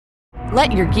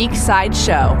Let your geek side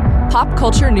show. Pop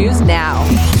culture news now.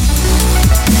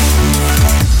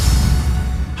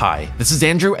 Hi, this is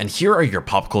Andrew, and here are your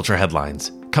pop culture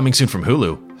headlines. Coming soon from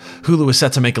Hulu. Hulu is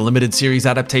set to make a limited series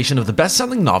adaptation of the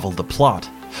best-selling novel The Plot.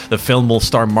 The film will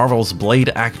star Marvel's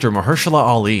Blade actor Mahershala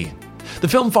Ali. The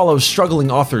film follows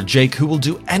struggling author Jake, who will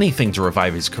do anything to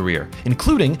revive his career,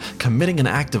 including committing an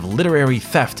act of literary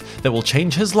theft that will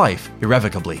change his life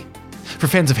irrevocably. For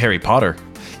fans of Harry Potter,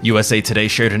 USA Today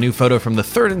shared a new photo from the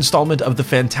third installment of the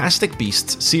Fantastic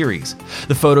Beasts series.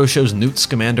 The photo shows Newt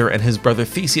Scamander and his brother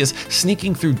Theseus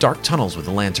sneaking through dark tunnels with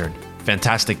a lantern.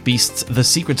 Fantastic Beasts: The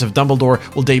Secrets of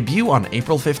Dumbledore will debut on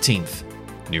April 15th.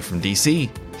 New from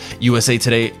DC. USA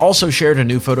Today also shared a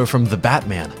new photo from The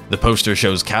Batman. The poster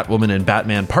shows Catwoman and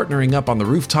Batman partnering up on the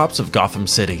rooftops of Gotham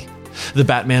City. The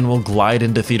Batman will glide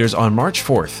into theaters on March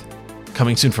 4th.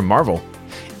 Coming soon from Marvel.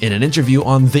 In an interview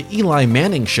on The Eli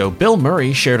Manning Show, Bill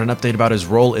Murray shared an update about his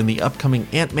role in the upcoming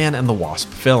Ant-Man and the Wasp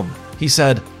film. He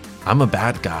said, "I'm a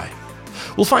bad guy."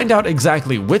 We'll find out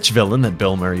exactly which villain that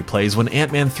Bill Murray plays when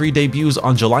Ant-Man 3 debuts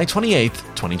on July 28th,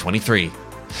 2023.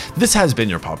 This has been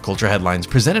your Pop Culture Headlines,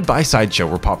 presented by Sideshow,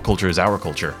 where pop culture is our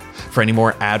culture. For any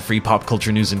more ad-free pop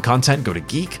culture news and content, go to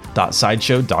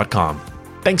geek.sideshow.com.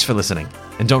 Thanks for listening,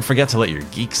 and don't forget to let your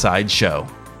geek side show.